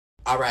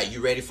All right,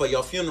 you ready for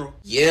your funeral?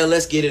 Yeah,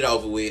 let's get it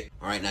over with.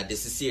 All right, now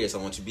this is serious. I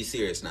want you to be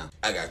serious now.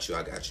 I got you.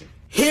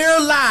 Here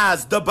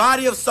lies the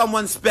body of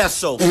someone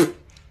special.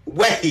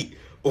 Wait.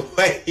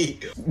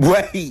 Wait.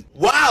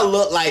 Why I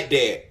look like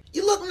that?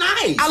 You look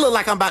nice. I look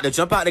like I'm about to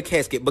jump out the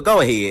casket, but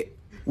go ahead.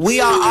 We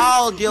are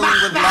all dealing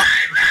with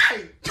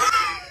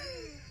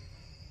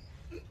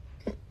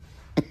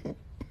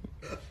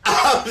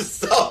I'm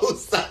so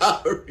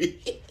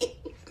sorry.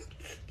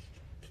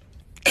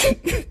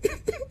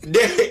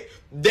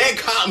 That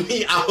caught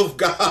me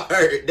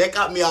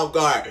off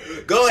guard.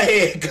 Go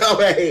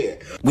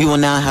ahead. We will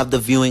now have the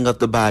viewing of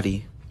the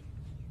body.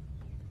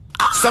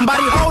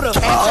 Somebody hold up.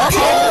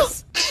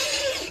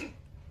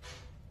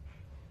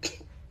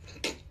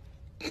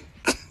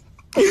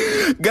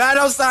 God,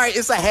 I'm sorry.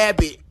 It's a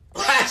habit.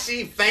 Why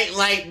she faint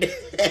like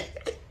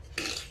that?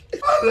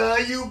 I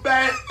love you,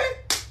 baby.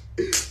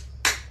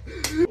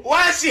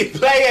 Why she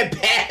playing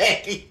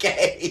patty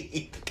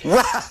cake?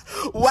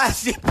 Why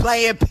she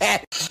playing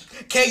patty?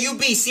 Can you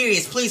be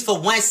serious, please, for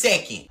 1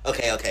 second?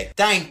 Okay.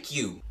 Thank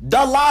you.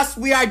 The loss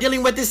we are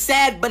dealing with is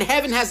sad, but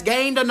heaven has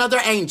gained another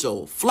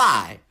angel.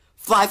 Fly.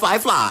 Fly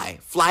high.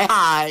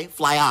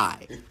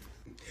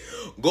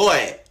 Go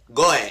ahead.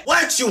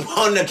 What you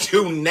wanna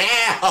do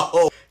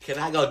now? Can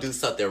I go do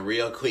something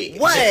real quick?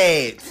 What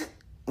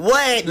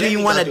do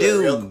you want to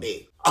do?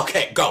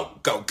 Okay, go.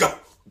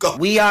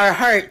 We are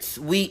hurt.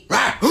 Why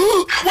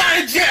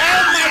did you?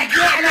 Oh my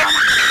God!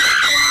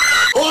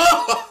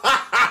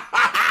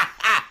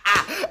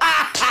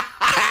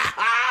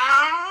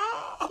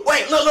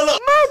 Wait,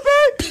 look.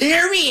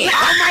 Period.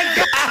 Oh my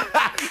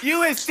God.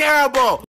 You is terrible.